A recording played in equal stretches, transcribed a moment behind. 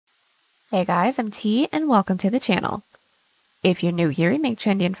Hey guys, I'm T and welcome to the channel. If you're new here, we make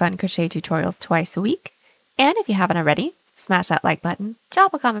trendy and fun crochet tutorials twice a week. And if you haven't already, smash that like button,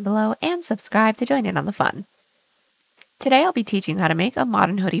 drop a comment below, and subscribe to join in on the fun. Today I'll be teaching you how to make a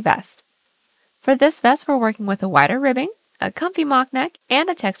modern hoodie vest. For this vest, we're working with a wider ribbing, a comfy mock neck, and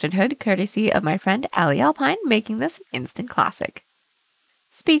a textured hood courtesy of my friend Alpine, making this an instant classic.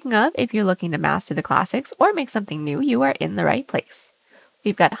 Speaking of, if you're looking to master the classics or make something new, you are in the right place.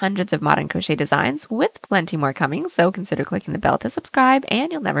 We've got hundreds of modern crochet designs with plenty more coming, so consider clicking the bell to subscribe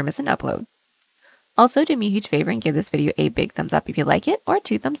and you'll never miss an upload. Also, do me a huge favor and give this video a big thumbs up if you like it or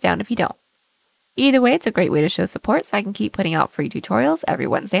 2 thumbs down if you don't. Either way, it's a great way to show support so I can keep putting out free tutorials every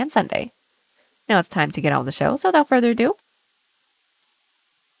Wednesday and Sunday. Now it's time to get on with the show, so without further ado.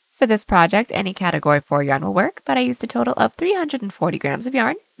 For this project, any category 4 yarn will work, but I used a total of 340 grams of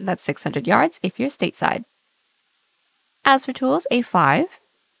yarn, and that's 600 yards if you're stateside. As for tools, a 5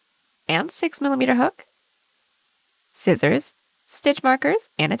 and 6mm hook, scissors, stitch markers,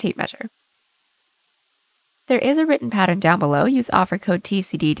 and a tape measure. There is a written pattern down below. Use offer code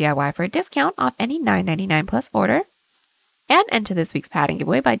TCDDIY for a discount off any $9.99 plus order. And enter this week's pattern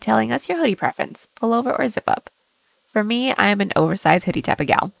giveaway by telling us your hoodie preference, pullover or zip up. For me, I am an oversized hoodie type of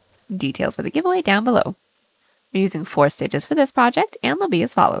gal. Details for the giveaway down below. We're using 4 stitches for this project and they'll be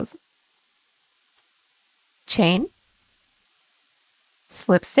as follows. Chain,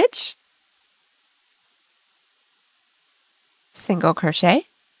 slip stitch, single crochet,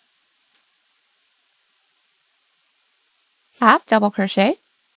 half double crochet,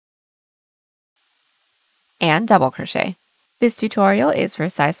 and double crochet. This tutorial is for a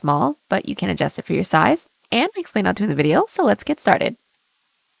size small, but you can adjust it for your size, and I explain how to in the video, so let's get started.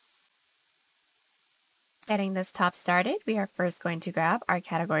 Getting this top started, we are first going to grab our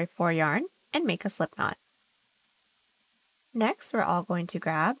category 4 yarn and make a slip knot. Next, we're all going to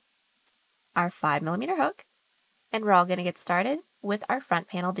grab our 5mm hook, and we're all going to get started with our front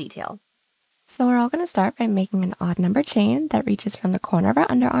panel detail. So we're all going to start by making an odd number chain that reaches from the corner of our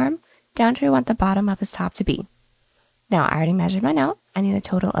underarm down to where we want the bottom of this top to be. Now, I already measured mine out. I need a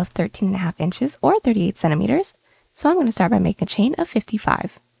total of 13.5 inches or 38 centimeters, so I'm going to start by making a chain of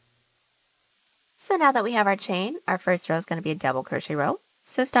 55. So now that we have our chain, our first row is going to be a double crochet row.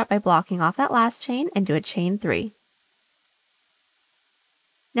 So start by blocking off that last chain and do a chain 3.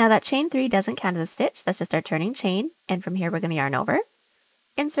 Now that chain 3 doesn't count as a stitch, that's just our turning chain, and from here we're going to yarn over,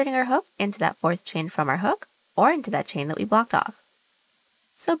 inserting our hook into that 4th chain from our hook, or into that chain that we blocked off.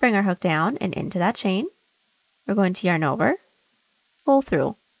 So bring our hook down and into that chain. We're going to yarn over, pull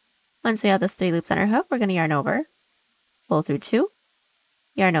through. Once we have those 3 loops on our hook, we're going to yarn over, pull through 2,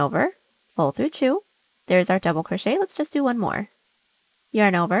 yarn over, pull through 2. There's our double crochet. Let's just do one more.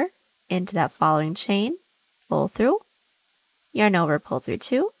 Yarn over, into that following chain, pull through, yarn over, pull through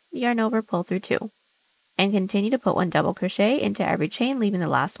 2, yarn over, pull through 2. And continue to put 1 double crochet into every chain, leaving the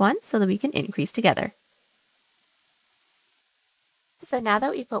last one so that we can increase together. So now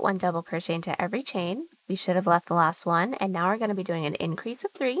that we put 1 double crochet into every chain, we should have left the last one, and now we're going to be doing an increase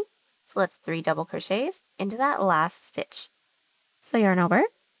of 3. So let's 3 double crochets into that last stitch. So yarn over,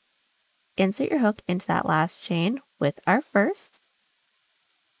 insert your hook into that last chain with our first,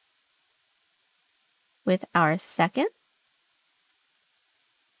 with our second,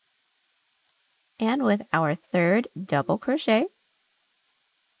 and with our 3rd double crochet,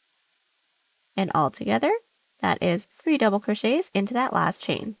 and all together that is 3 double crochets into that last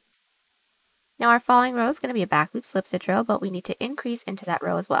chain. Now our following row is going to be a back loop slip stitch row, but we need to increase into that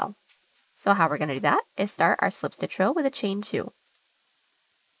row as well. So how we're going to do that is start our slip stitch row with a chain 2.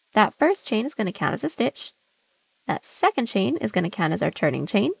 That first chain is going to count as a stitch, that second chain is going to count as our turning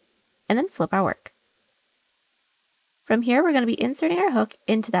chain, and then flip our work. From here we're going to be inserting our hook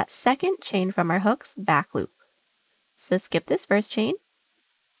into that 2nd chain from our hook's back loop. So skip this first chain,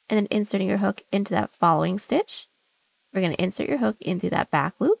 and then inserting your hook into that following stitch. We're going to insert your hook into that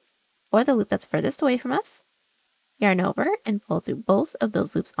back loop, or the loop that's furthest away from us. Yarn over and pull through both of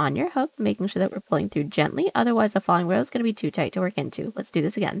those loops on your hook, making sure that we're pulling through gently, otherwise the following row is going to be too tight to work into. Let's do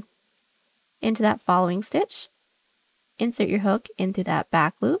this again. Into that following stitch, insert your hook into that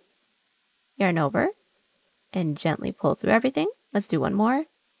back loop, yarn over, and gently pull through everything. Let's do one more.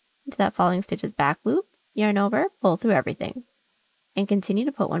 Into that following stitch's back loop, yarn over, pull through everything. And continue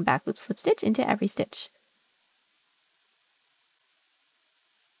to put 1 back loop slip stitch into every stitch.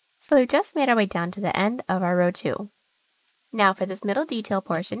 So we've just made our way down to the end of our row 2. Now for this middle detail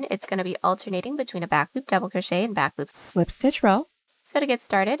portion, it's going to be alternating between a back loop double crochet and back loop slip stitch row. So to get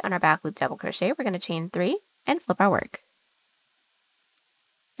started on our back loop double crochet, we're going to chain 3 and flip our work.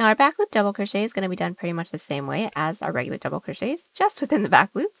 Now our back loop double crochet is going to be done pretty much the same way as our regular double crochets, just within the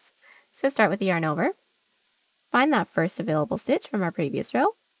back loops. So start with the yarn over. Find that first available stitch from our previous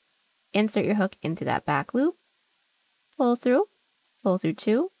row. Insert your hook into that back loop. Pull through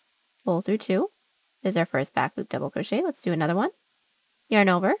 2, pull through 2. There's our first back loop double crochet. Let's do another one. Yarn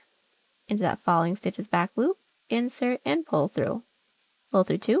over into that following stitch's back loop. Insert and pull through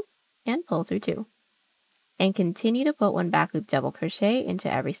 2, and pull through 2. And continue to put one back loop double crochet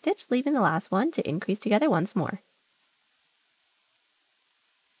into every stitch, leaving the last one to increase together once more.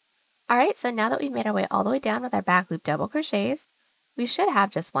 Alright, so now that we've made our way all the way down with our back loop double crochets, we should have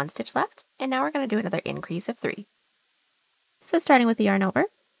just one stitch left, and now we're going to do another increase of 3. So starting with the yarn over,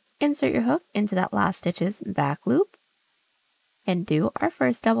 insert your hook into that last stitch's back loop, and do our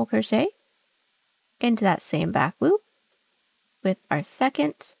first double crochet into that same back loop with our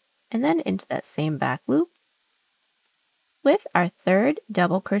second, and then into that same back loop with our third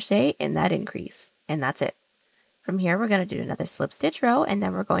double crochet in that increase, and that's it. From here, we're going to do another slip stitch row, and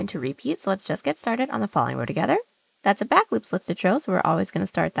then we're going to repeat. So let's just get started on the following row together. That's a back loop slip stitch row, so we're always going to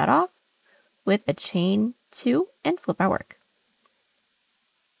start that off with a chain 2 and flip our work.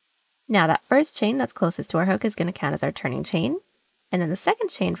 Now that first chain that's closest to our hook is going to count as our turning chain, and then the second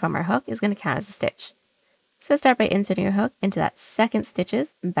chain from our hook is going to count as a stitch. So start by inserting your hook into that second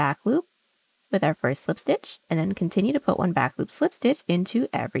stitch's back loop with our first slip stitch, and then continue to put one back loop slip stitch into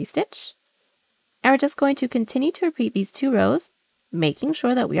every stitch. And we're just going to continue to repeat these 2 rows, making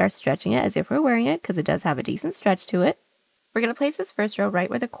sure that we are stretching it as if we're wearing it, because it does have a decent stretch to it. We're going to place this first row right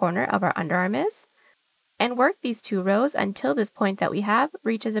where the corner of our underarm is, and work these 2 rows until this point that we have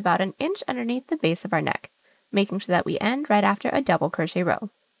reaches about an inch underneath the base of our neck, making sure that we end right after a double crochet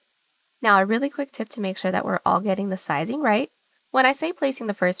row. Now a really quick tip to make sure that we're all getting the sizing right. When I say placing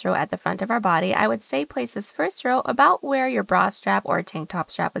the first row at the front of our body, I would say place this first row about where your bra strap or tank top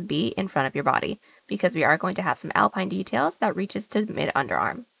strap would be in front of your body, because we are going to have some Alpine details that reaches to mid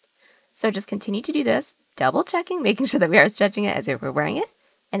underarm. So just continue to do this, double checking, making sure that we are stretching it as if we're wearing it,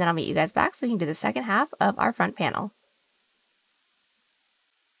 and then I'll meet you guys back so we can do the second half of our front panel.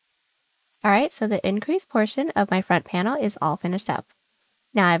 Alright, so the increased portion of my front panel is all finished up.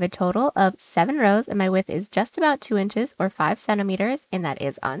 Now I have a total of 7 rows, and my width is just about 2 inches or 5 centimeters, and that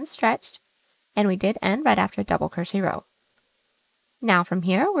is unstretched. And we did end right after a double crochet row. Now from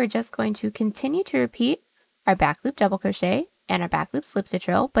here, we're just going to continue to repeat our back loop double crochet and our back loop slip stitch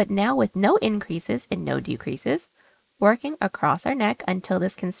row, but now with no increases and no decreases, working across our neck until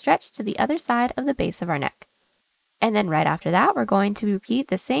this can stretch to the other side of the base of our neck. And then right after that, we're going to repeat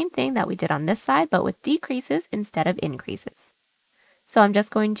the same thing that we did on this side, but with decreases instead of increases. So I'm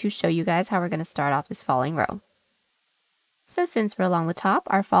just going to show you guys how we're going to start off this falling row. So since we're along the top,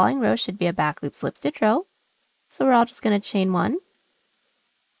 our falling row should be a back loop slip stitch row. So we're all just going to chain 1,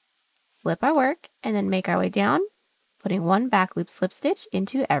 flip our work, and then make our way down, putting 1 back loop slip stitch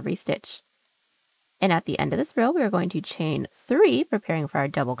into every stitch. And at the end of this row, we are going to chain 3, preparing for our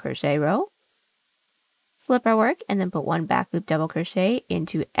double crochet row, flip our work, and then put 1 back loop double crochet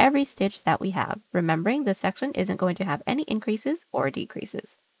into every stitch that we have. Remembering this section isn't going to have any increases or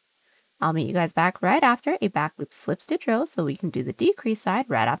decreases. I'll meet you guys back right after a back loop slip stitch row so we can do the decrease side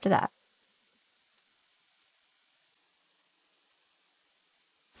right after that.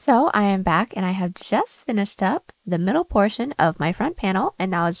 So I am back, and I have just finished up the middle portion of my front panel,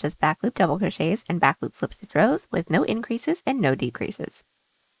 and now it's just back loop double crochets and back loop slip stitch rows with no increases and no decreases.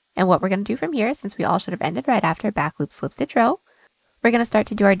 And what we're going to do from here, since we all should have ended right after back loop slip stitch row, we're going to start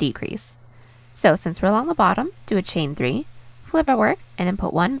to do our decrease. So since we're along the bottom, do a chain 3, flip our work, and then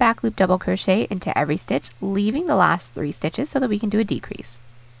put 1 back loop double crochet into every stitch, leaving the last 3 stitches so that we can do a decrease.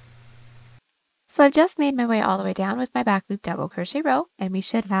 So I've just made my way all the way down with my back loop double crochet row, and we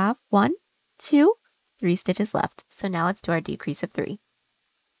should have 1, 2, 3 stitches left. So now let's do our decrease of 3.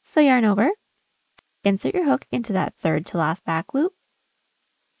 So yarn over, insert your hook into that third to last back loop,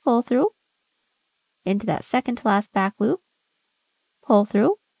 pull through, into that second to last back loop, pull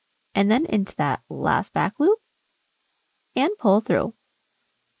through, and then into that last back loop, and pull through.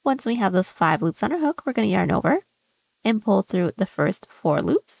 Once we have those 5 loops on our hook, we're going to yarn over and pull through the first 4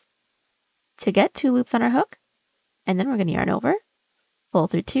 loops to get 2 loops on our hook, and then we're going to yarn over, pull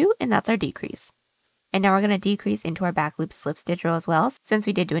through 2, and that's our decrease. And now we're going to decrease into our back loop slip stitch row as well, since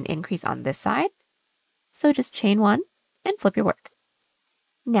we did do an increase on this side. So just chain 1 and flip your work.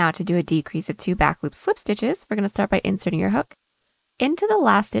 Now to do a decrease of 2 back loop slip stitches, we're going to start by inserting your hook into the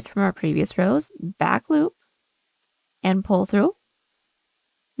last stitch from our previous rows, back loop, and pull through.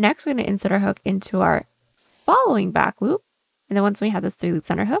 Next, we're going to insert our hook into our following back loop, and then once we have those 3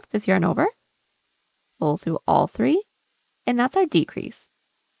 loops on our hook, just yarn over, pull through all 3, and that's our decrease.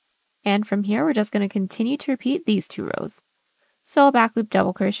 And from here, we're just going to continue to repeat these 2 rows. So a back loop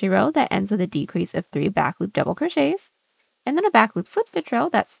double crochet row that ends with a decrease of 3 back loop double crochets, and then a back loop slip stitch row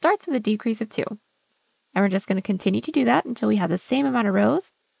that starts with a decrease of 2. And we're just going to continue to do that until we have the same amount of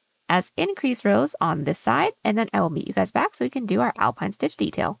rows as increase rows on this side, and then I will meet you guys back so we can do our Alpine stitch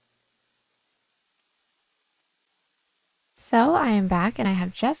detail. So I am back and I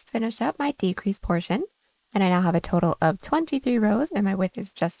have just finished up my decrease portion, and I now have a total of 23 rows, and my width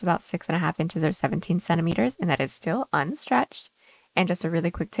is just about 6.5 inches or 17 centimeters, and that is still unstretched. And just a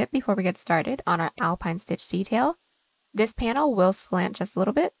really quick tip before we get started on our Alpine stitch detail. This panel will slant just a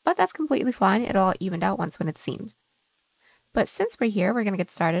little bit, but that's completely fine. It'll all even out once when it's seamed. But since we're here, we're going to get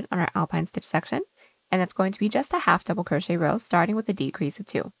started on our Alpine stitch section, and it's going to be just a half double crochet row starting with a decrease of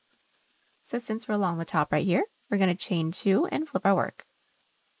 2. So since we're along the top right here, we're going to chain 2 and flip our work.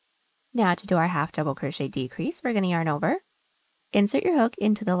 Now to do our half double crochet decrease, we're going to yarn over, insert your hook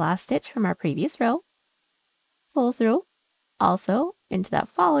into the last stitch from our previous row, pull through, also into that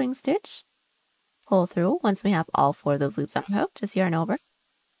following stitch, pull through. Once we have all 4 of those loops on our hook, just yarn over,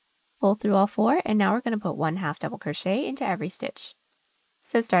 pull through all 4, and now we're going to put 1 half double crochet into every stitch.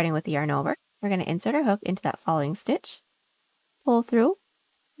 So starting with the yarn over, we're going to insert our hook into that following stitch, pull through,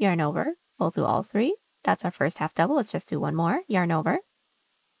 yarn over, pull through all 3. That's our first half double. Let's just do 1 more, yarn over,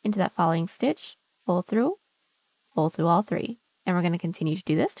 into that following stitch, pull through all 3. And we're going to continue to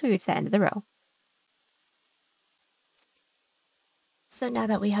do this till we reach the end of the row. So now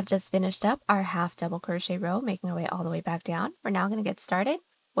that we have just finished up our half double crochet row, making our way all the way back down, we're now going to get started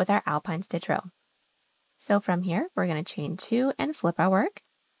with our Alpine stitch row. So from here, we're going to chain 2 and flip our work,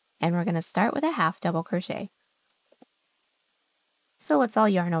 and we're going to start with a half double crochet. So let's all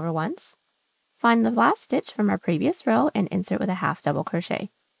yarn over once, find the last stitch from our previous row and insert with a half double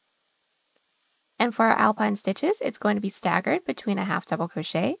crochet. And for our Alpine stitches, it's going to be staggered between a half double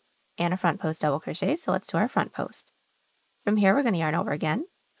crochet and a front post double crochet, so let's do our front post. From here, we're going to yarn over again.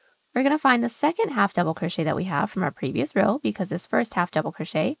 We're going to find the second half double crochet that we have from our previous row, because this first half double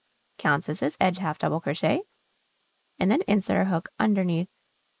crochet counts as this edge half double crochet, and then insert our hook underneath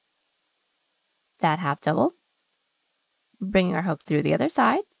that half double, bringing our hook through the other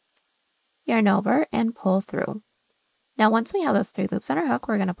side, yarn over, and pull through. Now once we have those 3 loops on our hook,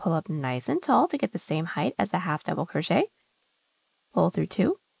 we're going to pull up nice and tall to get the same height as the half double crochet, pull through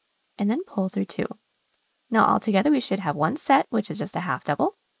 2, and then pull through 2. Now all together we should have 1 set, which is just a half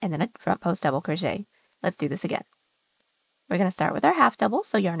double, and then a front post double crochet. Let's do this again. We're going to start with our half double,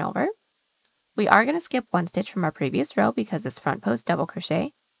 so yarn over. We are going to skip 1 stitch from our previous row because this front post double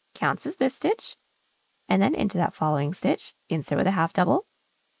crochet counts as this stitch, and then into that following stitch, insert with a half double.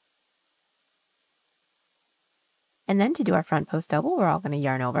 And then to do our front post double, we're all going to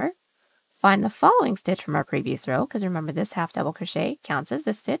yarn over, find the following stitch from our previous row, because remember this half double crochet counts as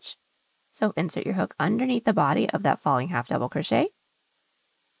this stitch. So insert your hook underneath the body of that following half double crochet,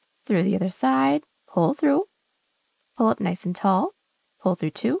 through the other side, pull through, pull up nice and tall, pull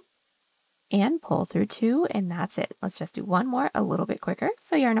through 2, and pull through 2, and that's it. Let's just do 1 more a little bit quicker.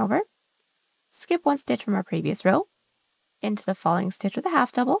 So yarn over, skip 1 stitch from our previous row, into the following stitch with a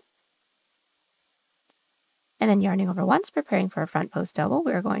half double, and then yarning over once, preparing for a front post double,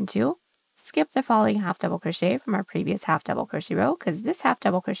 we're going to skip the following half double crochet from our previous half double crochet row, because this half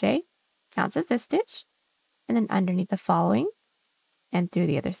double crochet counts as this stitch, and then underneath the following and through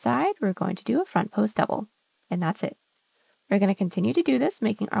the other side, we're going to do a front post double, and that's it. We're going to continue to do this,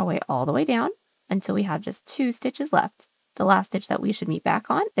 making our way all the way down until we have just 2 stitches left. The last stitch that we should meet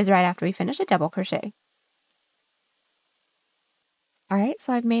back on is right after we finish a double crochet. Alright,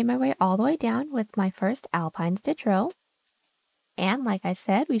 so I've made my way all the way down with my first Alpine stitch row. And like I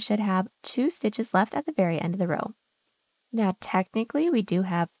said, we should have 2 stitches left at the very end of the row. Now technically we do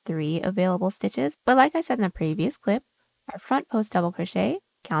have 3 available stitches, but like I said in the previous clip, our front post double crochet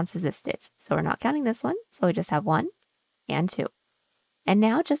counts as this stitch. So we're not counting this one, so we just have 1 and 2. And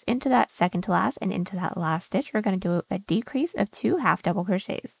now just into that second to last and into that last stitch, we're going to do a decrease of 2 half double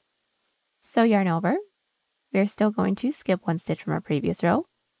crochets. So yarn over. We're still going to skip 1 stitch from our previous row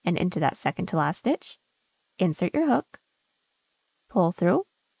and into that second to last stitch. Insert your hook, pull through,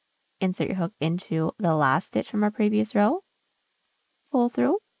 insert your hook into the last stitch from our previous row, pull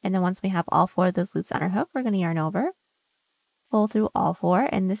through, and then once we have all 4 of those loops on our hook, we're going to yarn over, pull through all 4,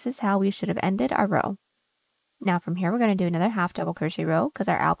 and this is how we should have ended our row. Now from here, we're going to do another half double crochet row because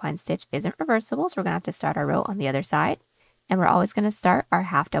our Alpine stitch isn't reversible, so we're going to have to start our row on the other side. And we're always going to start our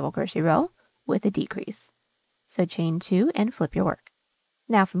half double crochet row with a decrease. So chain 2 and flip your work.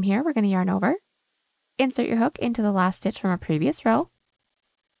 Now from here, we're going to yarn over, insert your hook into the last stitch from our previous row,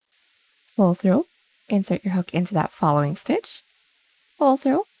 pull through, insert your hook into that following stitch, pull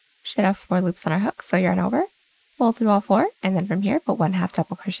through, should have 4 loops on our hook, so yarn over, pull through all 4, and then from here, put 1 half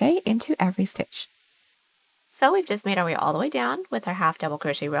double crochet into every stitch. So we've just made our way all the way down with our half double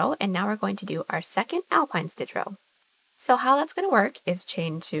crochet row, and now we're going to do our second alpine stitch row. So how that's going to work is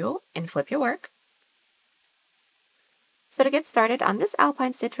chain 2 and flip your work. So to get started on this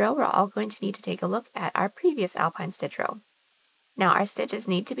alpine stitch row, we're all going to need to take a look at our previous alpine stitch row. Now our stitches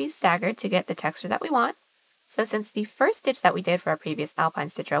need to be staggered to get the texture that we want. So since the first stitch that we did for our previous alpine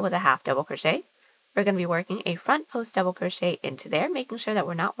stitch row was a half double crochet, we're going to be working a front post double crochet into there, making sure that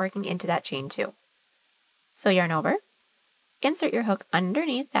we're not working into that chain 2. So yarn over, insert your hook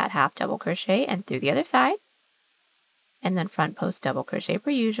underneath that half double crochet and through the other side, and then front post double crochet per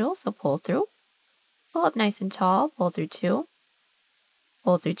usual, so pull through, pull up nice and tall, pull through 2,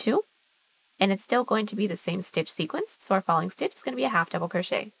 pull through 2, and it's still going to be the same stitch sequence, so our falling stitch is going to be a half double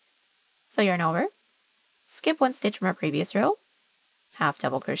crochet. So yarn over, skip 1 stitch from our previous row, half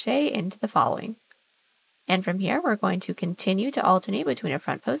double crochet into the following. And from here, we're going to continue to alternate between a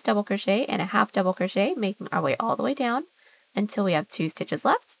front post double crochet and a half double crochet, making our way all the way down until we have 2 stitches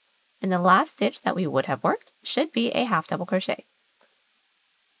left. And the last stitch that we would have worked should be a half double crochet.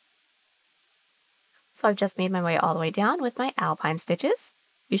 So I've just made my way all the way down with my alpine stitches.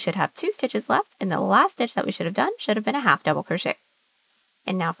 We should have 2 stitches left, and the last stitch that we should have done should have been a half double crochet.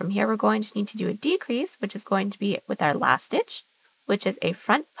 And now from here, we're going to need to do a decrease, which is going to be with our last stitch, which is a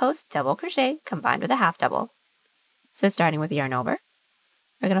front post double crochet combined with a half double. So starting with the yarn over,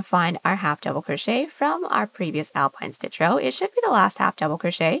 we're going to find our half double crochet from our previous alpine stitch row. It should be the last half double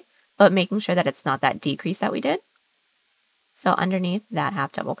crochet, but making sure that it's not that decrease that we did. So underneath that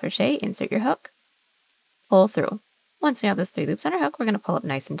half double crochet, insert your hook, pull through. Once we have those 3 loops on our hook, we're going to pull up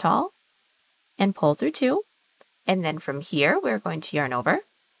nice and tall and pull through 2. And then from here, we're going to yarn over,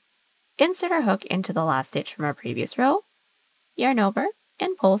 insert our hook into the last stitch from our previous row, yarn over,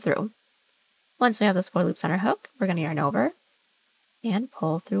 and pull through. Once we have those 4 loops on our hook, we're going to yarn over and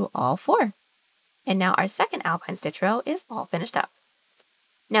pull through all 4. And now our second alpine stitch row is all finished up.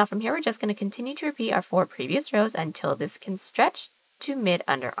 Now from here, we're just going to continue to repeat our 4 previous rows until this can stretch to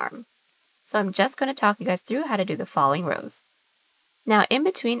mid-underarm. So I'm just going to talk you guys through how to do the following rows. Now in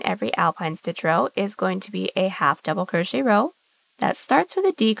between every alpine stitch row is going to be a half double crochet row that starts with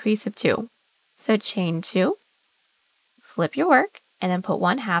a decrease of 2. So chain 2, flip your work, and then put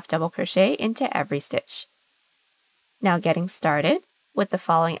 1 half double crochet into every stitch. Now getting started with the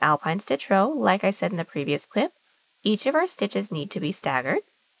following alpine stitch row, like I said in the previous clip, each of our stitches need to be staggered.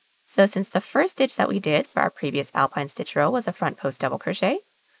 So since the first stitch that we did for our previous alpine stitch row was a front post double crochet,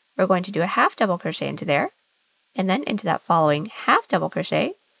 we're going to do a half double crochet into there, and then into that following half double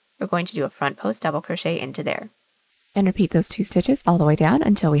crochet, we're going to do a front post double crochet into there. And repeat those 2 stitches all the way down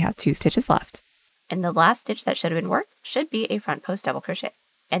until we have 2 stitches left. And the last stitch that should have been worked should be a front post double crochet.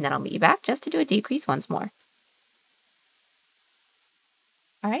 And then I'll meet you back just to do a decrease once more.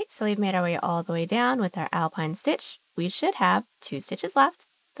 Alright, so we've made our way all the way down with our alpine stitch. We should have 2 stitches left.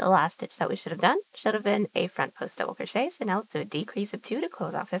 The last stitch that we should have done should have been a front post double crochet, so now let's do a decrease of 2 to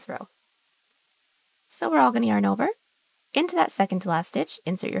close off this row. So we're all going to yarn over, into that second to last stitch,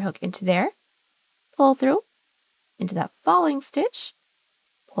 insert your hook into there, pull through, into that following stitch,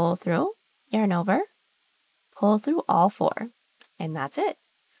 pull through, yarn over, pull through all 4, and that's it.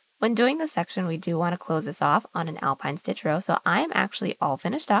 When doing this section, we do want to close this off on an alpine stitch row, so I am actually all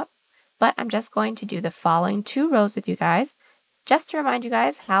finished up, but I'm just going to do the following 2 rows with you guys, just to remind you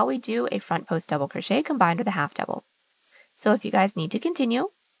guys how we do a front post double crochet combined with a half double. So if you guys need to continue,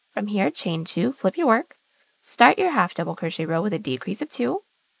 from here, chain 2, flip your work, start your half double crochet row with a decrease of 2,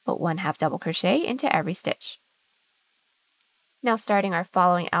 put 1 half double crochet into every stitch. Now starting our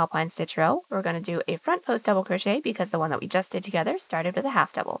following alpine stitch row, we're going to do a front post double crochet because the one that we just did together started with a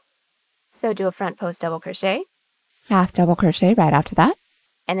half double. So do a front post double crochet, half double crochet right after that,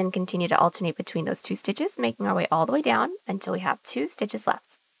 and then continue to alternate between those 2 stitches, making our way all the way down until we have 2 stitches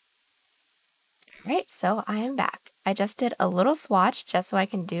left. Alright, so I am back. I just did a little swatch just so I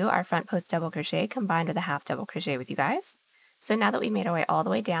can do our front post double crochet combined with a half double crochet with you guys. So now that we made our way all the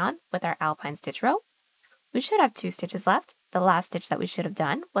way down with our alpine stitch row, we should have 2 stitches left. The last stitch that we should have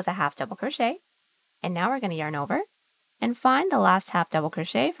done was a half double crochet. And now we're going to yarn over and find the last half double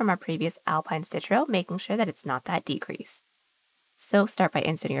crochet from our previous alpine stitch row, making sure that it's not that decrease. So start by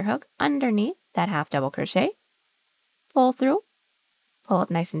inserting your hook underneath that half double crochet, pull through, pull up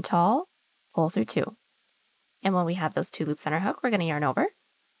nice and tall, pull through 2. And when we have those 2 loops on our hook, we're going to yarn over,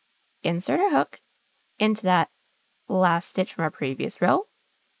 insert our hook into that last stitch from our previous row,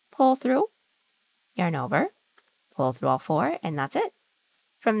 pull through, yarn over, pull through all 4, and that's it.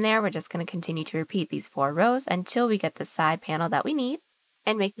 From there, we're just going to continue to repeat these 4 rows until we get the side panel that we need.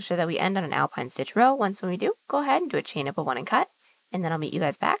 and making sure that we end on an alpine stitch row. Once when we do, go ahead and do a chain up of 1 and cut, and then I'll meet you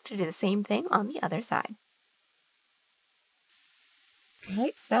guys back to do the same thing on the other side.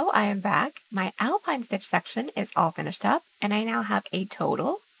 Alright, so I am back. My alpine stitch section is all finished up, and I now have a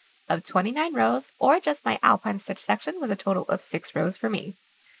total of 29 rows, or just my alpine stitch section was a total of 6 rows for me.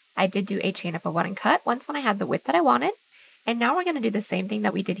 I did do a chain up of 1 and cut once when I had the width that I wanted, and now we're going to do the same thing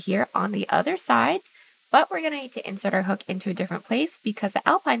that we did here on the other side, but we're going to need to insert our hook into a different place because the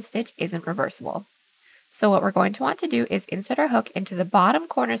alpine stitch isn't reversible. So what we're going to want to do is insert our hook into the bottom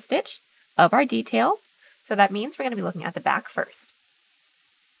corner stitch of our detail, so that means we're going to be looking at the back first.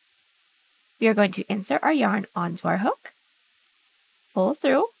 We are going to insert our yarn onto our hook, pull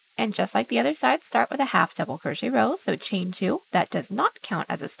through, and just like the other side, start with a half double crochet row, so chain 2, that does not count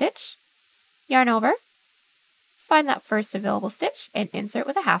as a stitch, yarn over, find that first available stitch, and insert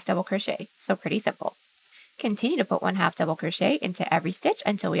with a half double crochet, so pretty simple. Continue to put 1 half double crochet into every stitch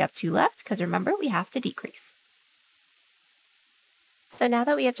until we have 2 left, because remember, we have to decrease. So now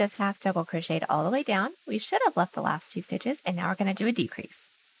that we have just half double crocheted all the way down, we should have left the last 2 stitches, and now we're going to do a decrease.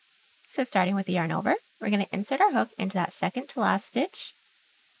 So starting with the yarn over, we're going to insert our hook into that second to last stitch,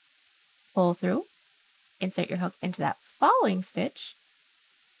 pull through, insert your hook into that following stitch,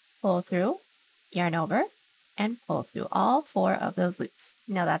 pull through, yarn over, and pull through all 4 of those loops.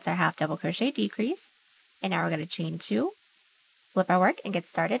 Now that's our half double crochet decrease, and now we're going to chain 2, flip our work, and get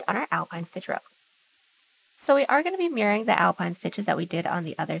started on our alpine stitch row. So we are going to be mirroring the alpine stitches that we did on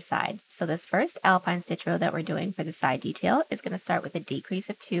the other side. So this first alpine stitch row that we're doing for the side detail is going to start with a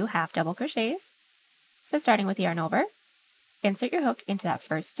decrease of 2 half double crochets. So starting with yarn over, insert your hook into that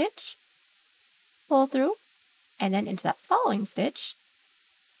first stitch, pull through, and then into that following stitch,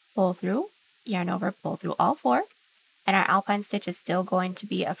 pull through, yarn over, pull through all 4, and our alpine stitch is still going to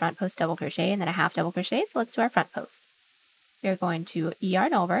be a front post double crochet and then a half double crochet, so let's do our front post. We're going to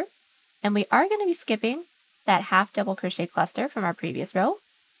yarn over, and we are going to be skipping that half double crochet cluster from our previous row,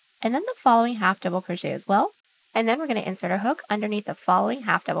 and then the following half double crochet as well, and then we're going to insert our hook underneath the following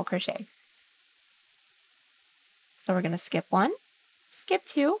half double crochet. So we're going to skip 1, skip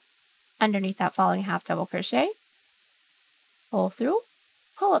 2, underneath that following half double crochet, pull through,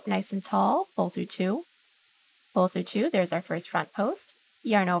 pull up nice and tall, pull through 2, pull through 2, there's our first front post,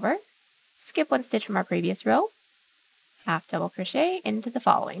 yarn over, skip 1 stitch from our previous row, half double crochet into the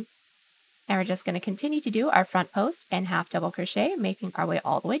following. And we're just going to continue to do our front post and half double crochet, making our way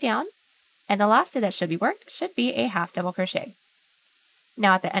all the way down, and the last 2 that should be worked should be a half double crochet.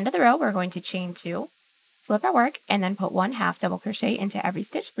 Now at the end of the row, we're going to chain 2, flip our work, and then put 1 half double crochet into every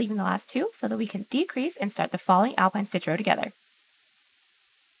stitch, leaving the last 2 so that we can decrease and start the following alpine stitch row together.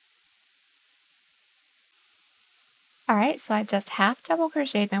 Alright, so I've just half double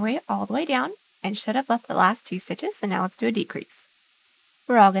crocheted my way all the way down and should have left the last 2 stitches, so now let's do a decrease.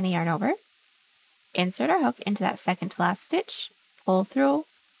 We're all going to yarn over, insert our hook into that second to last stitch, pull through,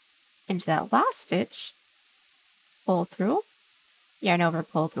 into that last stitch, pull through, yarn over,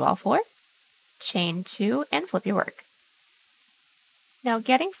 pull through all 4, chain 2, and flip your work. Now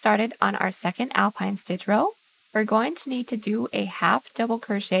getting started on our second alpine stitch row, we're going to need to do a half double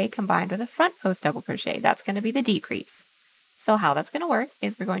crochet combined with a front post double crochet. That's going to be the decrease. So how that's going to work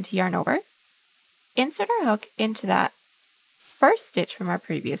is we're going to yarn over, insert our hook into that first stitch from our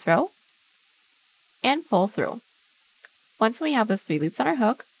previous row, and pull through. Once we have those 3 loops on our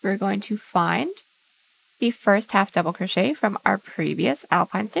hook, we're going to find the first half double crochet from our previous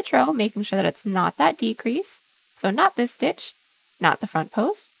alpine stitch row, making sure that it's not that decrease, so not this stitch, not the front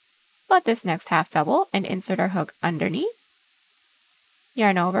post, but this next half double, and insert our hook underneath,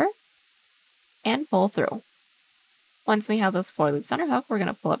 yarn over, and pull through. Once we have those 4 loops on our hook, we're going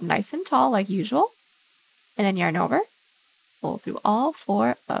to pull up nice and tall like usual, and then yarn over, pull through all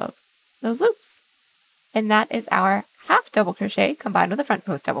 4 of those loops. And that is our half double crochet combined with a front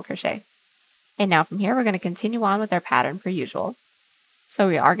post double crochet. And now from here, we're going to continue on with our pattern per usual. So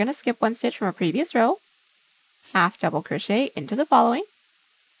we are going to skip 1 stitch from a previous row, half double crochet into the following,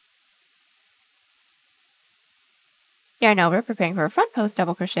 yarn over, preparing for a front post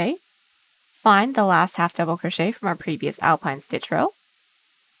double crochet, find the last half double crochet from our previous alpine stitch row,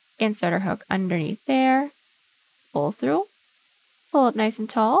 insert our hook underneath there, pull through, pull up nice and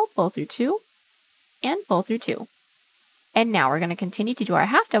tall, pull through 2, and pull through 2. And now we're going to continue to do our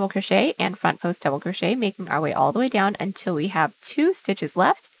half double crochet and front post double crochet, making our way all the way down until we have 2 stitches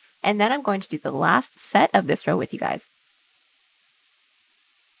left, and then I'm going to do the last set of this row with you guys.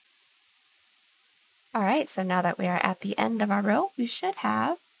 Alright, so now that we are at the end of our row, we should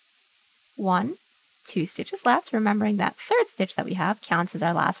have 1, 2 stitches left, remembering that 3rd stitch that we have counts as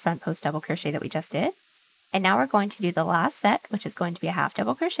our last front post double crochet that we just did. And now we're going to do the last set, which is going to be a half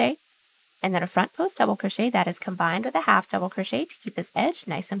double crochet, and then a front post double crochet that is combined with a half double crochet to keep this edge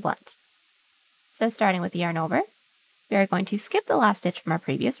nice and blunt. So starting with the yarn over, we are going to skip the last stitch from our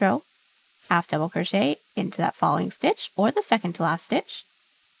previous row, half double crochet into that following stitch or the second to last stitch.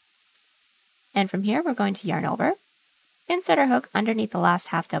 And from here, we're going to yarn over, insert our hook underneath the last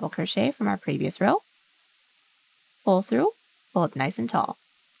half double crochet from our previous row, pull through, pull up nice and tall.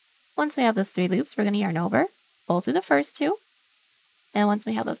 Once we have those 3 loops, we're going to yarn over, pull through the first 2, and once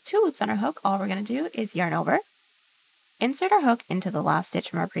we have those 2 loops on our hook, all we're going to do is yarn over, insert our hook into the last stitch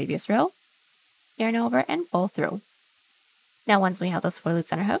from our previous row, yarn over, and pull through. Now once we have those 4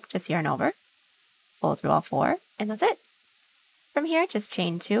 loops on our hook, just yarn over, pull through all 4, and that's it. From here, just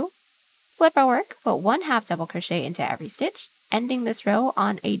chain 2, flip our work, put 1 half double crochet into every stitch, ending this row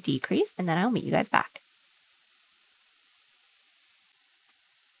on a decrease, and then I'll meet you guys back.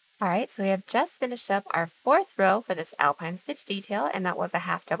 Alright, so we have just finished up our 4th row for this Alpine stitch detail, and that was a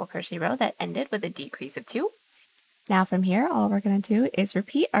half double crochet row that ended with a decrease of 2. Now from here, all we're going to do is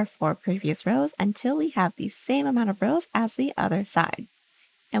repeat our 4 previous rows until we have the same amount of rows as the other side.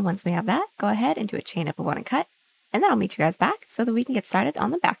 And once we have that, go ahead and do a chain up of 1 and cut, and then I'll meet you guys back so that we can get started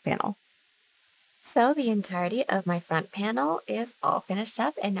on the back panel. So the entirety of my front panel is all finished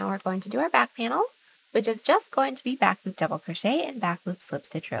up, and now we're going to do our back panel, which is just going to be back loop double crochet and back loop slip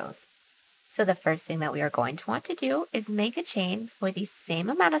stitch rows. So the first thing that we are going to want to do is make a chain for the same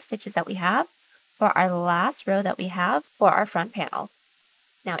amount of stitches that we have for our last row that we have for our front panel.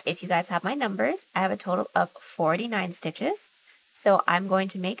 Now if you guys have my numbers, I have a total of 49 stitches. So I'm going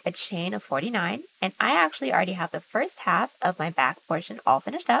to make a chain of 49, and I actually already have the first half of my back portion all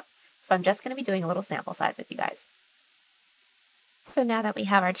finished up, so I'm just going to be doing a little sample size with you guys. So now that we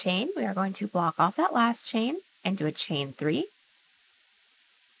have our chain, we are going to block off that last chain and do a chain 3.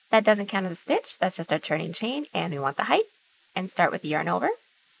 That doesn't count as a stitch, that's just our turning chain, and we want the height. And start with the yarn over,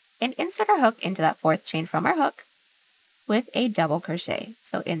 and insert our hook into that 4th chain from our hook with a double crochet.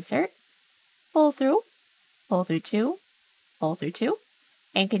 So insert, pull through 2, pull through 2,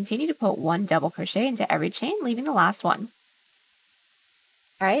 and continue to put 1 double crochet into every chain, leaving the last one.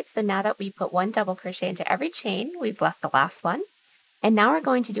 Alright, so now that we put 1 double crochet into every chain, we've left the last one. And now we're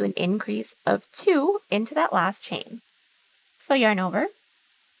going to do an increase of 2 into that last chain. So yarn over,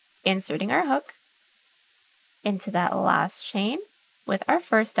 inserting our hook into that last chain with our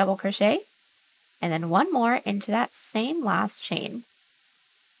first double crochet, and then 1 more into that same last chain.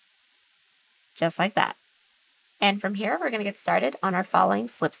 Just like that. And from here, we're going to get started on our following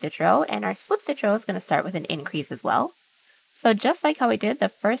slip stitch row, and our slip stitch row is going to start with an increase as well. So just like how we did the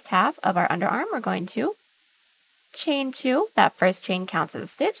first half of our underarm, we're going to chain 2, that first chain counts as a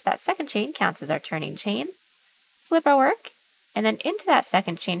stitch, that second chain counts as our turning chain, flip our work, and then into that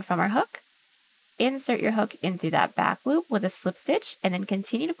second chain from our hook, insert your hook in through that back loop with a slip stitch, and then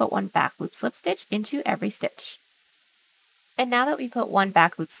continue to put 1 back loop slip stitch into every stitch. And now that we put 1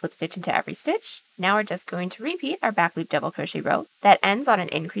 back loop slip stitch into every stitch, now we're just going to repeat our back loop double crochet row that ends on an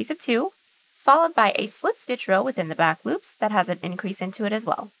increase of 2, followed by a slip stitch row within the back loops that has an increase into it as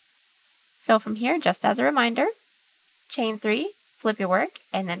well. So from here, just as a reminder, chain 3, flip your work,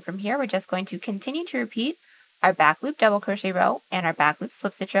 and then from here we're just going to continue to repeat our back loop double crochet row and our back loop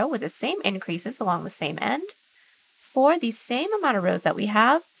slip stitch row with the same increases along the same end for the same amount of rows that we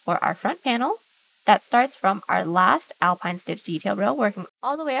have for our front panel. That starts from our last Alpine stitch detail row, working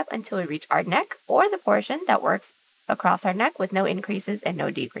all the way up until we reach our neck, or the portion that works across our neck with no increases and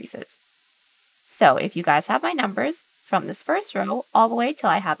no decreases. So if you guys have my numbers, from this first row all the way till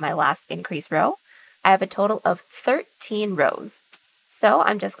I have my last increase row, I have a total of 13 rows. So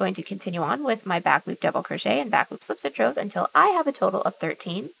I'm just going to continue on with my back loop double crochet and back loop slip stitch rows until I have a total of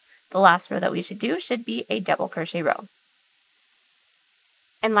 13. The last row that we should do should be a double crochet row.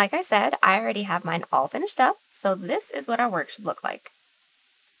 And like I said, I already have mine all finished up, so this is what our work should look like.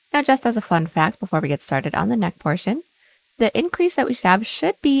 Now just as a fun fact before we get started on the neck portion, the increase that we should have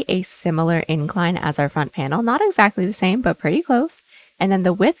should be a similar incline as our front panel, not exactly the same, but pretty close. And then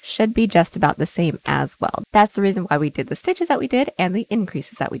the width should be just about the same as well. That's the reason why we did the stitches that we did and the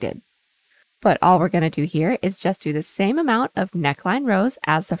increases that we did. But all we're going to do here is just do the same amount of neckline rows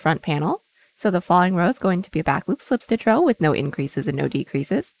as the front panel. So the following row is going to be a back loop slip stitch row with no increases and no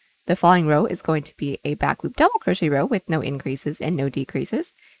decreases. The following row is going to be a back loop double crochet row with no increases and no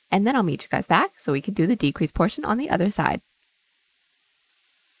decreases. And then I'll meet you guys back so we can do the decrease portion on the other side.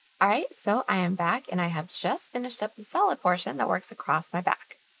 Alright, so I am back and I have just finished up the solid portion that works across my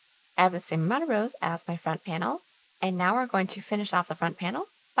back. I have the same amount of rows as my front panel, and now we're going to finish off the front panel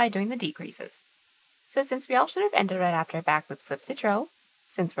by doing the decreases. So since we all should have ended right after a back loop slip stitch row,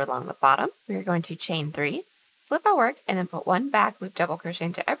 Since we're along the bottom, we're going to chain 3, flip our work, and then put 1 back loop double crochet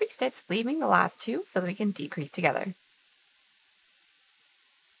into every stitch, leaving the last 2 so that we can decrease together.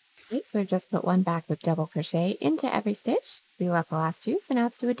 Okay, so we've just put 1 back loop double crochet into every stitch. We left the last 2, so now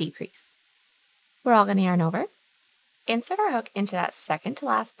let's do a decrease. We're all going to yarn over, insert our hook into that second to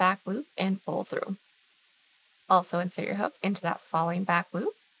last back loop and pull through. Also insert your hook into that following back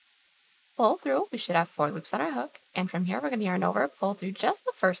loop, pull through. We should have 4 loops on our hook, and from here we're going to yarn over, pull through just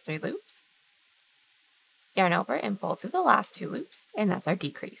the first 3 loops, yarn over and pull through the last 2 loops, and that's our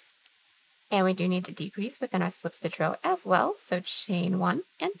decrease. And we do need to decrease within our slip stitch row as well, so chain 1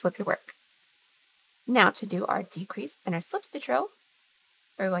 and flip your work. Now to do our decrease within our slip stitch row,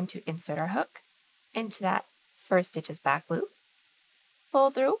 we're going to insert our hook into that first stitch's back loop, pull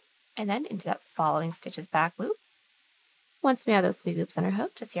through, and then into that following stitch's back loop. Once we have those 3 loops on our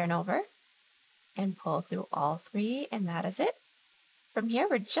hook, just yarn over and pull through all 3, and that is it. From here,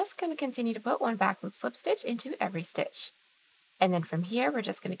 we're just going to continue to put 1 back loop slip stitch into every stitch. And then from here, we're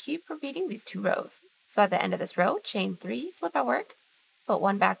just going to keep repeating these 2 rows. So at the end of this row, chain 3, flip our work, put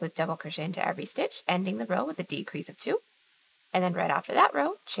 1 back loop double crochet into every stitch, ending the row with a decrease of 2. And then right after that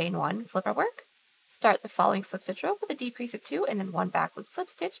row, chain 1, flip our work, start the following slip stitch row with a decrease of 2, and then 1 back loop slip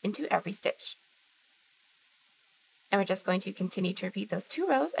stitch into every stitch. And we're just going to continue to repeat those 2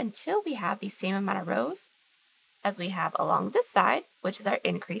 rows until we have the same amount of rows as we have along this side, which is our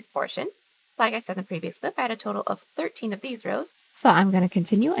increased portion. Like I said in the previous clip, I had a total of 13 of these rows, so I'm going to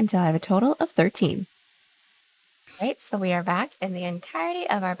continue until I have a total of 13. Alright, so we are back, and the entirety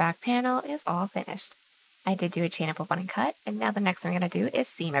of our back panel is all finished. I did do a chain up of 1 and cut, and now the next thing we're going to do is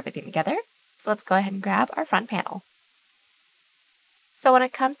seam everything together. So let's go ahead and grab our front panel. So when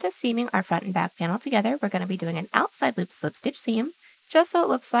it comes to seaming our front and back panel together, we're going to be doing an outside loop slip stitch seam, just so it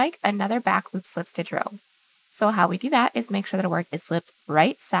looks like another back loop slip stitch row. So how we do that is make sure that our work is flipped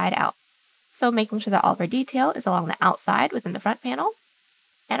right side out. So making sure that all of our detail is along the outside within the front panel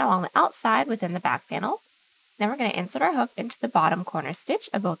and along the outside within the back panel. Then we're going to insert our hook into the bottom corner stitch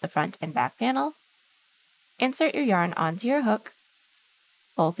of both the front and back panel. Insert your yarn onto your hook,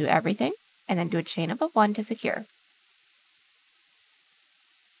 pull through everything, and then do a chain up of 1 to secure.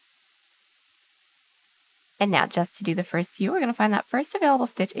 And now just to do the first few, we're going to find that first available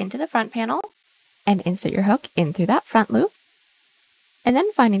stitch into the front panel and insert your hook in through that front loop. And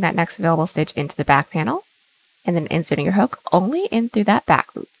then finding that next available stitch into the back panel, and then inserting your hook only in through that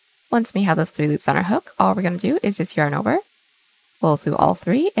back loop. Once we have those 3 loops on our hook, all we're going to do is just yarn over, pull through all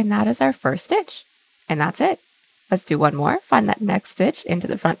 3, and that is our first stitch. And that's it. Let's do one more. Find that next stitch into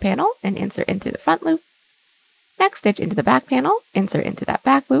the front panel and insert in through the front loop. Next stitch into the back panel, insert into that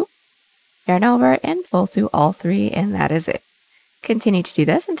back loop, yarn over, and pull through all 3, and that is it. Continue to do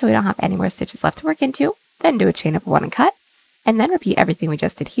this until we don't have any more stitches left to work into, then do a chain up of 1 and cut, and then repeat everything we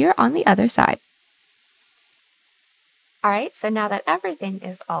just did here on the other side. Alright, so now that everything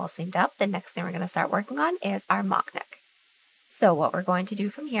is all seamed up, the next thing we're going to start working on is our mock neck. So what we're going to do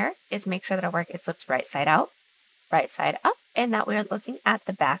from here is make sure that our work is flipped right side out, right side up, and that we're looking at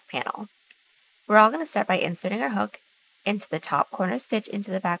the back panel. We're all going to start by inserting our hook into the top corner stitch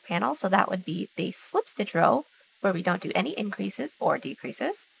into the back panel, so that would be the slip stitch row where we don't do any increases or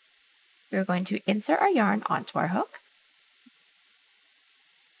decreases. We're going to insert our yarn onto our hook,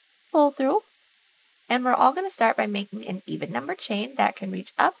 pull through, and we're all going to start by making an even number chain that can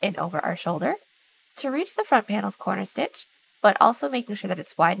reach up and over our shoulder to reach the front panel's corner stitch, but also making sure that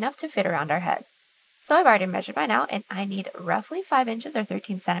it's wide enough to fit around our head. So I've already measured by now, and I need roughly 5 inches or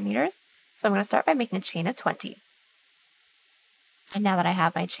 13 centimeters, so I'm going to start by making a chain of 20. And now that I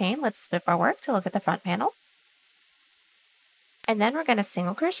have my chain, let's flip our work to look at the front panel. And then we're going to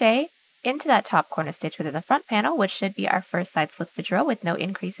single crochet into that top corner stitch within the front panel, which should be our first side slip stitch row with no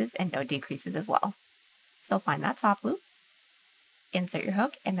increases and no decreases as well. So find that top loop, insert your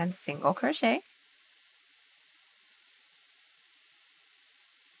hook, and then single crochet.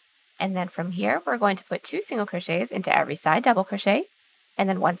 And then from here, we're going to put 2 single crochets into every side double crochet, and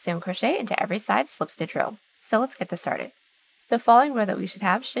then 1 single crochet into every side slip stitch row. So let's get this started. The following row that we should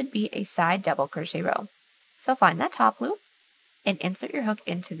have should be a side double crochet row. So find that top loop and insert your hook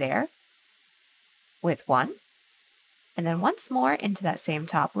into there with 1, and then once more into that same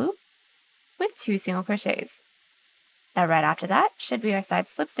top loop with 2 single crochets. Now right after that should be our side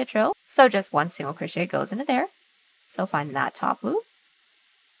slip stitch row, so just 1 single crochet goes into there. So find that top loop,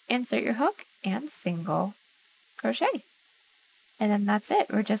 insert your hook, and single crochet. And then that's it.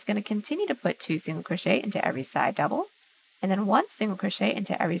 We're just going to continue to put 2 single crochet into every side double, and then 1 single crochet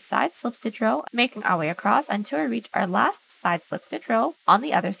into every side slip stitch row, making our way across until we reach our last side slip stitch row on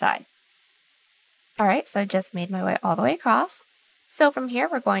the other side. Alright, so I just made my way all the way across. So from here,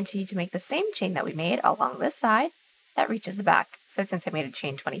 we're going to need to make the same chain that we made along this side that reaches the back. So since I made a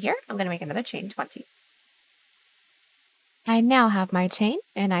chain 20 here, I'm going to make another chain 20. I now have my chain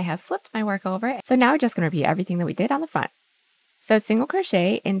and I have flipped my work over. So now we're just going to repeat everything that we did on the front. So single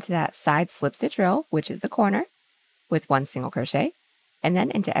crochet into that side slip stitch row, which is the corner, with 1 single crochet, and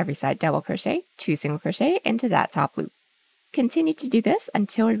then into every side double crochet, 2 single crochet into that top loop. Continue to do this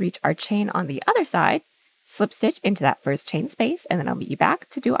until we reach our chain on the other side, slip stitch into that first chain space, and then I'll meet you back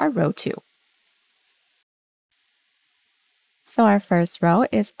to do our row 2. So our first row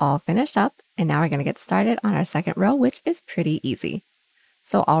is all finished up, and now we're going to get started on our second row, which is pretty easy.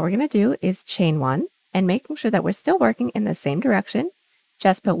 So all we're going to do is chain 1, and making sure that we're still working in the same direction,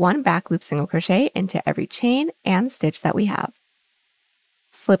 just put 1 back loop single crochet into every chain and stitch that we have.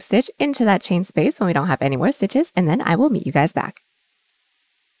 Slip stitch into that chain space when we don't have any more stitches, and then I will meet you guys back.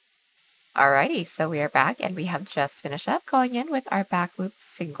 Alrighty, so we are back and we have just finished up going in with our back loop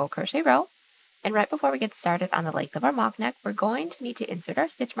single crochet row. And right before we get started on the length of our mock neck, we're going to need to insert our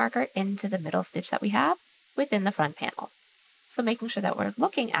stitch marker into the middle stitch that we have within the front panel. So making sure that we're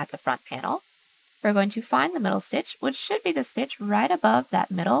looking at the front panel, we're going to find the middle stitch, which should be the stitch right above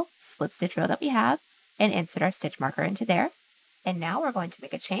that middle slip stitch row that we have, and insert our stitch marker into there. And now we're going to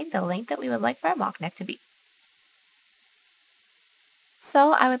make a chain the length that we would like for our mock neck to be.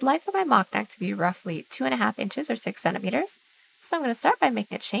 So I would like for my mock neck to be roughly 2.5 inches or 6 centimeters. So I'm going to start by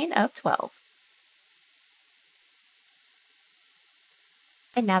making a chain of 12.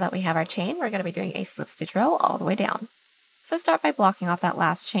 And now that we have our chain, we're going to be doing a slip stitch row all the way down. So start by blocking off that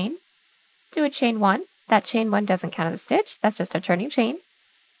last chain. Do a chain 1. That chain 1 doesn't count as a stitch, that's just a turning chain.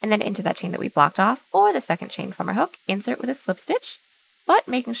 And then into that chain that we blocked off, or the second chain from our hook, insert with a slip stitch, but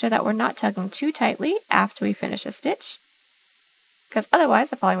making sure that we're not tugging too tightly after we finish a stitch, because otherwise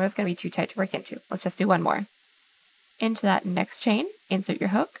the following row is going to be too tight to work into. Let's just do one more. Into that next chain, insert your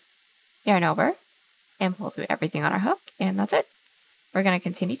hook, yarn over, and pull through everything on our hook, and that's it. We're going to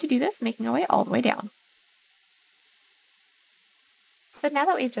continue to do this, making our way all the way down. So now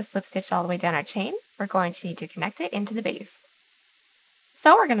that we've just slip stitched all the way down our chain, we're going to need to connect it into the base.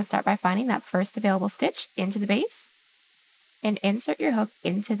 So we're going to start by finding that first available stitch into the base and insert your hook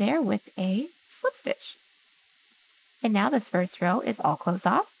into there with a slip stitch. And now this first row is all closed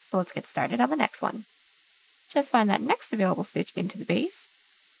off, so let's get started on the next one. Just find that next available stitch into the base,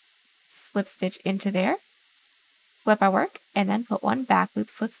 slip stitch into there, flip our work, and then put 1 back loop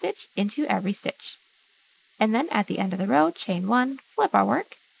slip stitch into every stitch. And then at the end of the row, chain 1, flip our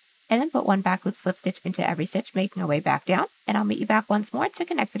work, and then put 1 back loop slip stitch into every stitch, making our way back down, and I'll meet you back once more to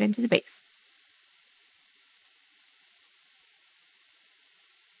connect it into the base.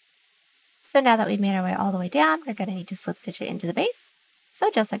 So now that we've made our way all the way down, we're going to need to slip stitch it into the base. So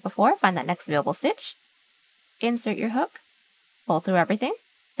just like before, find that next available stitch, insert your hook, pull through everything,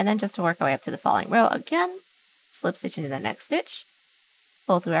 and then just to work our way up to the following row again, slip stitch into the next stitch,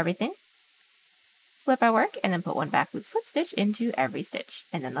 pull through everything, flip our work, and then put 1 back loop slip stitch into every stitch,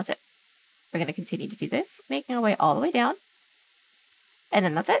 and then that's it. We're going to continue to do this, making our way all the way down, and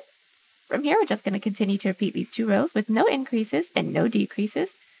then that's it. From here, we're just going to continue to repeat these 2 rows with no increases and no decreases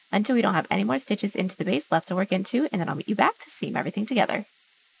until we don't have any more stitches into the base left to work into, and then I'll meet you back to seam everything together.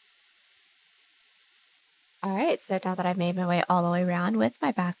 Alright, so now that I've made my way all the way around with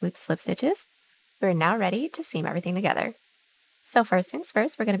my back loop slip stitches, we're now ready to seam everything together. So first things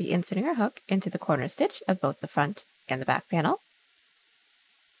first, we're going to be inserting our hook into the corner stitch of both the front and the back panel.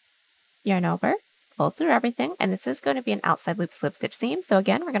 Yarn over, pull through everything, and this is going to be an outside loop slip stitch seam, so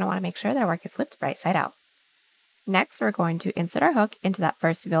again, we're going to want to make sure that our work is flipped right side out. Next, we're going to insert our hook into that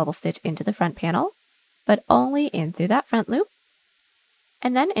first available stitch into the front panel, but only in through that front loop,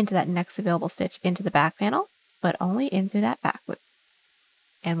 and then into that next available stitch into the back panel, but only in through that back loop.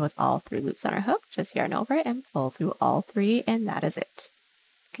 And with all 3 loops on our hook, just yarn over and pull through all 3, and that is it.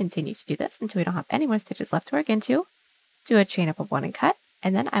 Continue to do this until we don't have any more stitches left to work into. Do a chain up of 1 and cut,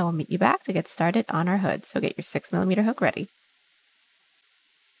 and then I will meet you back to get started on our hood. So get your 6mm hook ready.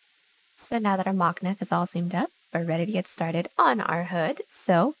 So now that our mock neck is all seamed up, we're ready to get started on our hood.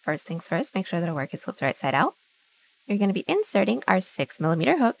 So first things first, make sure that our work is flipped right side out. You're going to be inserting our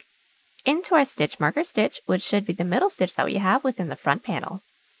 6mm hook into our stitch marker stitch, which should be the middle stitch that we have within the front panel.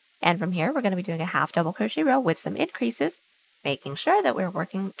 And from here, we're going to be doing a half double crochet row with some increases, making sure that we're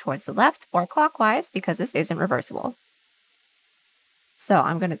working towards the left or clockwise because this isn't reversible. So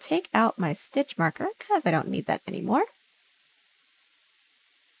I'm going to take out my stitch marker because I don't need that anymore.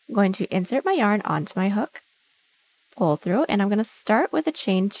 I'm going to insert my yarn onto my hook, pull through, and I'm going to start with a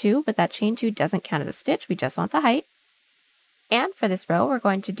chain 2, but that chain 2 doesn't count as a stitch, we just want the height. And for this row, we're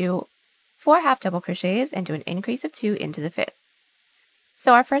going to do 4 half double crochets and do an increase of 2 into the 5th.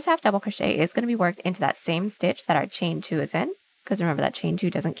 So our first half double crochet is going to be worked into that same stitch that our chain 2 is in, because remember that chain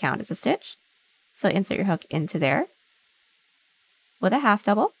 2 doesn't count as a stitch. So insert your hook into there with a half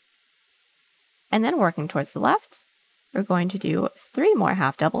double, and then working towards the left, we're going to do 3 more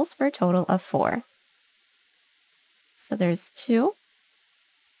half doubles for a total of 4. So there's 2,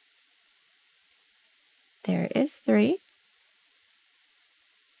 there is 3,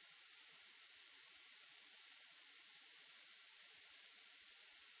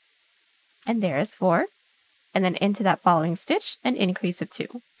 and there is 4, and then into that following stitch, an increase of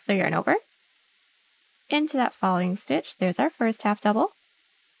 2. So yarn over, into that following stitch, there's our first half double,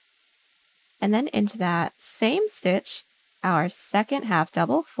 and then into that same stitch, our second half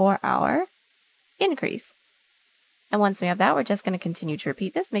double for our increase. And once we have that, we're just going to continue to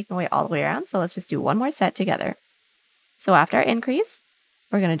repeat this, making our way all the way around. So let's just do one more set together. So after our increase,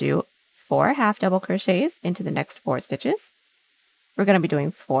 we're going to do 4 half double crochets into the next 4 stitches. We're going to be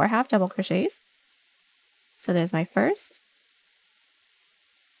doing 4 half double crochets. So there's my first,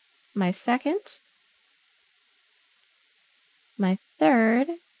 my second, my third,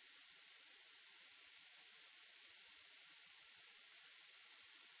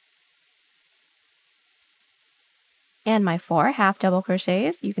 and my 4 half double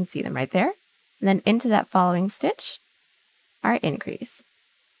crochets. You can see them right there. And then into that following stitch, our increase.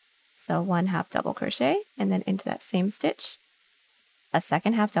 So 1 half double crochet, and then into that same stitch, a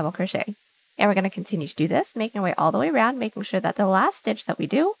second half double crochet. And we're going to continue to do this, making our way all the way around, making sure that the last stitch that we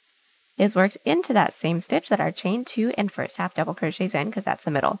do is worked into that same stitch that our chain 2 and first half double crochets in, because that's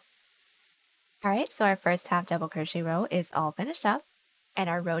the middle. Alright, so our first half double crochet row is all finished up. And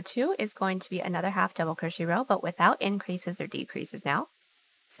our row 2 is going to be another half double crochet row, but without increases or decreases now.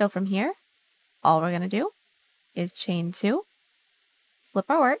 So from here, all we're going to do is chain 2, flip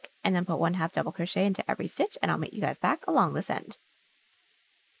our work, and then put 1 half double crochet into every stitch, and I'll meet you guys back along this end.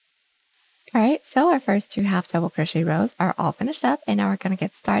 Alright, so our first 2 half double crochet rows are all finished up, and now we're going to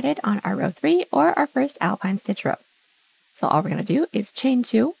get started on our row 3 or our first alpine stitch row. So all we're going to do is chain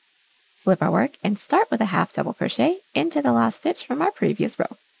 2, flip our work, and start with a half double crochet into the last stitch from our previous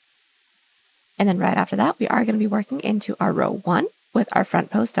row. And then right after that, we are going to be working into our row 1 with our front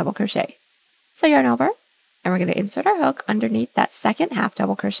post double crochet. So yarn over, and we're going to insert our hook underneath that second half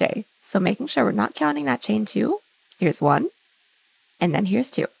double crochet. So making sure we're not counting that chain 2. Here's 1, and then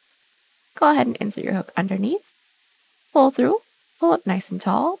here's 2. Go ahead and insert your hook underneath, pull through, pull up nice and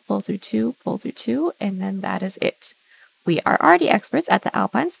tall, pull through 2, and then that is it. We are already experts at the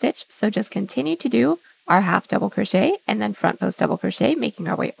alpine stitch, so just continue to do our half double crochet and then front post double crochet, making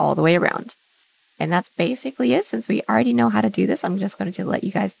our way all the way around. And that's basically it. Since we already know how to do this, I'm just going to let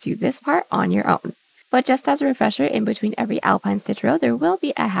you guys do this part on your own. But just as a refresher, in between every alpine stitch row, there will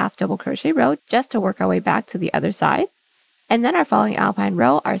be a half double crochet row just to work our way back to the other side. And then our following alpine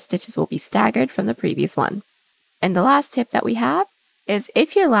row, our stitches will be staggered from the previous one. And the last tip that we have is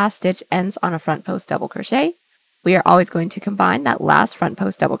if your last stitch ends on a front post double crochet, we are always going to combine that last front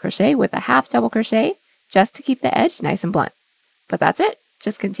post double crochet with a half double crochet just to keep the edge nice and blunt. But that's it.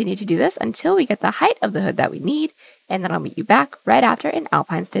 Just continue to do this until we get the height of the hood that we need, and then I'll meet you back right after an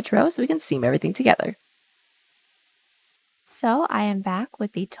alpine stitch row so we can seam everything together. So I am back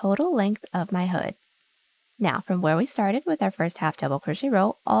with the total length of my hood. Now from where we started with our first half double crochet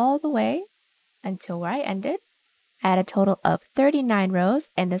row all the way until where I ended, I had a total of 39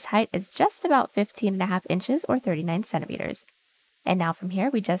 rows, and this height is just about 15.5 inches or 39 centimeters. And now from here,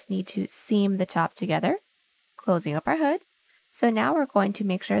 we just need to seam the top together, closing up our hood. So now we're going to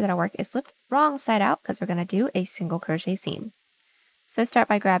make sure that our work is flipped wrong side out because we're going to do a single crochet seam. So start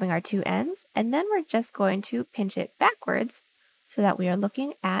by grabbing our 2 ends, and then we're just going to pinch it backwards so that we are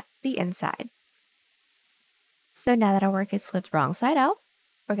looking at the inside. So now that our work is flipped wrong side out,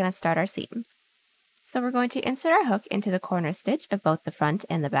 we're going to start our seam. So we're going to insert our hook into the corner stitch of both the front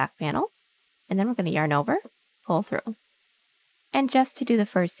and the back panel, and then we're going to yarn over, pull through. And just to do the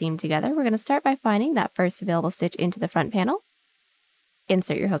first seam together, we're going to start by finding that first available stitch into the front panel,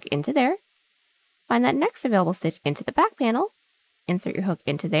 insert your hook into there, find that next available stitch into the back panel, insert your hook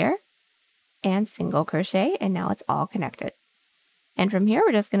into there, and single crochet, and now it's all connected. And from here,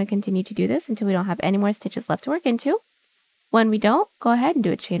 we're just going to continue to do this until we don't have any more stitches left to work into. When we don't, go ahead and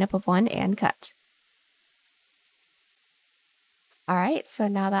do a chain up of 1 and cut. Alright, so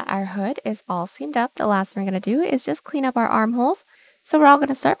now that our hood is all seamed up, the last thing we're going to do is just clean up our armholes. So we're all going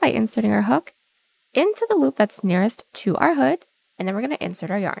to start by inserting our hook into the loop that's nearest to our hood, and then we're going to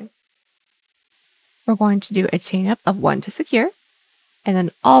insert our yarn. We're going to do a chain up of 1 to secure, and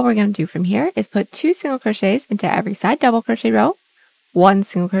then all we're going to do from here is put 2 single crochets into every side double crochet row, 1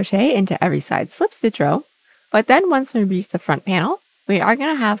 single crochet into every side slip stitch row, but then once we reach the front panel, We are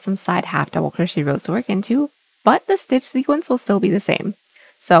going to have some side half double crochet rows to work into, but the stitch sequence will still be the same.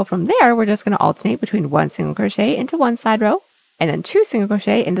 So from there, we're just going to alternate between one single crochet into one side row and then two single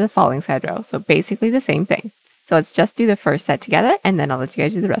crochet into the following side row. So basically the same thing. So let's just do the first set together and then I'll let you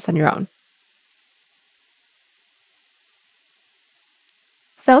guys do the rest on your own.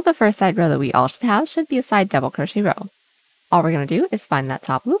 So the first side row that we all should have should be a side double crochet row. All we're going to do is find that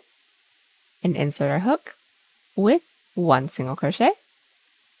top loop and insert our hook with one single crochet,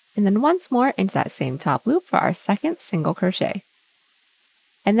 and then once more into that same top loop for our second single crochet.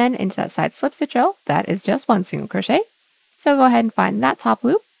 And then into that side slip stitch row, that is just one single crochet. So go ahead and find that top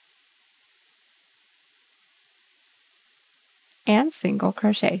loop and single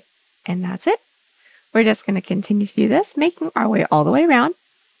crochet. And that's it. We're just going to continue to do this, making our way all the way around.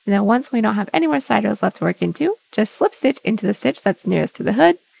 And then once we don't have any more side rows left to work into, just slip stitch into the stitch that's nearest to the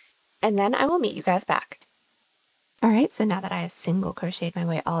hood. And then I will meet you guys back. Alright, so now that I have single crocheted my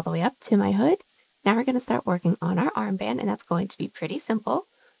way all the way up to my hood, now we're going to start working on our armband, and that's going to be pretty simple.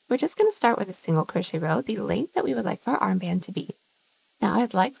 We're just going to start with a single crochet row, the length that we would like for our armband to be. Now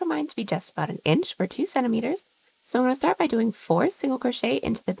I'd like for mine to be just about 1 inch or 2 centimeters, so I'm going to start by doing 4 single crochet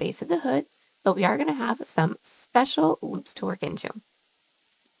into the base of the hood, but we are going to have some special loops to work into.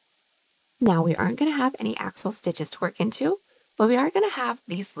 Now we aren't going to have any actual stitches to work into, but we are going to have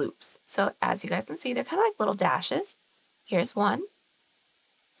these loops. So as you guys can see, they're kind of like little dashes. Here's 1,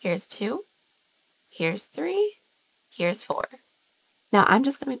 here's 2, here's 3, here's 4. Now I'm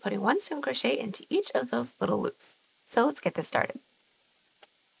just going to be putting 1 single crochet into each of those little loops. So let's get this started.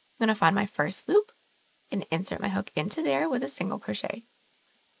 I'm going to find my first loop and insert my hook into there with a single crochet.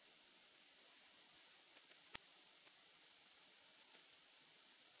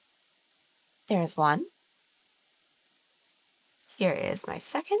 There's 1. Here is my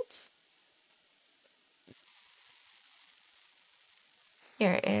second.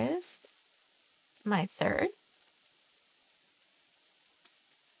 Here is my third.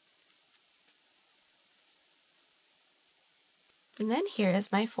 And then here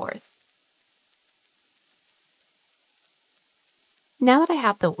is my fourth. Now that I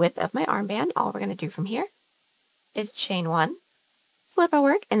have the width of my armband, all we're going to do from here is chain 1, flip our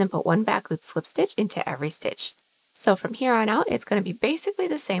work, and then put 1 back loop slip stitch into every stitch. So from here on out, it's going to be basically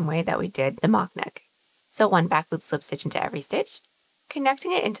the same way that we did the mock neck. So 1 back loop slip stitch into every stitch,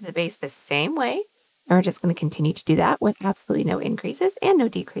 connecting it into the base the same way, and we're just going to continue to do that with absolutely no increases and no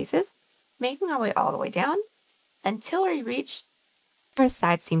decreases, making our way all the way down until we reach our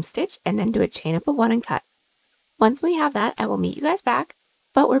side seam stitch and then do a chain up of 1 and cut. Once we have that, I will meet you guys back,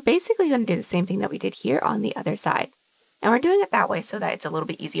 but we're basically going to do the same thing that we did here on the other side. And we're doing it that way so that it's a little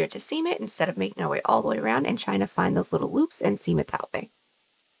bit easier to seam it instead of making our way all the way around and trying to find those little loops and seam it that way.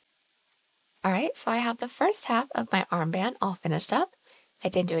 Alright, so I have the first half of my armband all finished up. I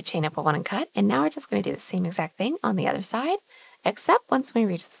did do a chain up of 1 and cut, and now we're just going to do the same exact thing on the other side, except once we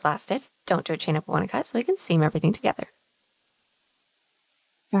reach this last stitch, don't do a chain up of 1 and cut so we can seam everything together.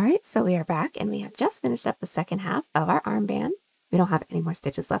 Alright, so we are back and we have just finished up the second half of our armband. We don't have any more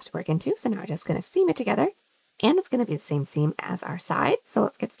stitches left to work into, so now we're just going to seam it together. And it's going to be the same seam as our side, so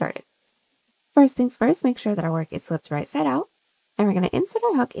let's get started. First things first, make sure that our work is flipped right side out. And we're going to insert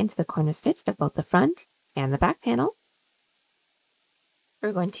our hook into the corner stitch of both the front and the back panel.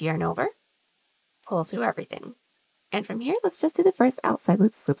 We're going to yarn over, pull through everything. And from here, let's just do the first outside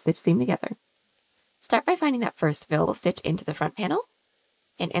loop slip stitch seam together. Start by finding that first available stitch into the front panel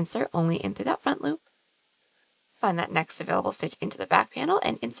and insert only in through that front loop. Find that next available stitch into the back panel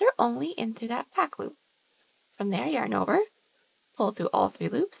and insert only in through that back loop. From there, yarn over, pull through all 3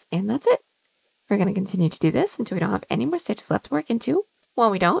 loops, and that's it. We're going to continue to do this until we don't have any more stitches left to work into. When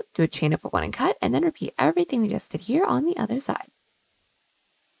we don't, do a chain up of 1 and cut, and then repeat everything we just did here on the other side.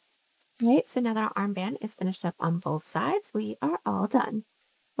 Alright, so now that our armband is finished up on both sides, we are all done.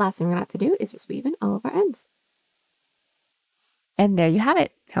 Last thing we're going to have to do is just weave in all of our ends. And there you have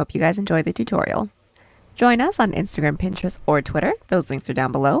it. Hope you guys enjoyed the tutorial. Join us on Instagram, Pinterest, or Twitter. Those links are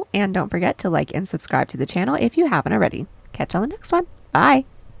down below. And don't forget to like and subscribe to the channel if you haven't already. Catch you on the next one. Bye!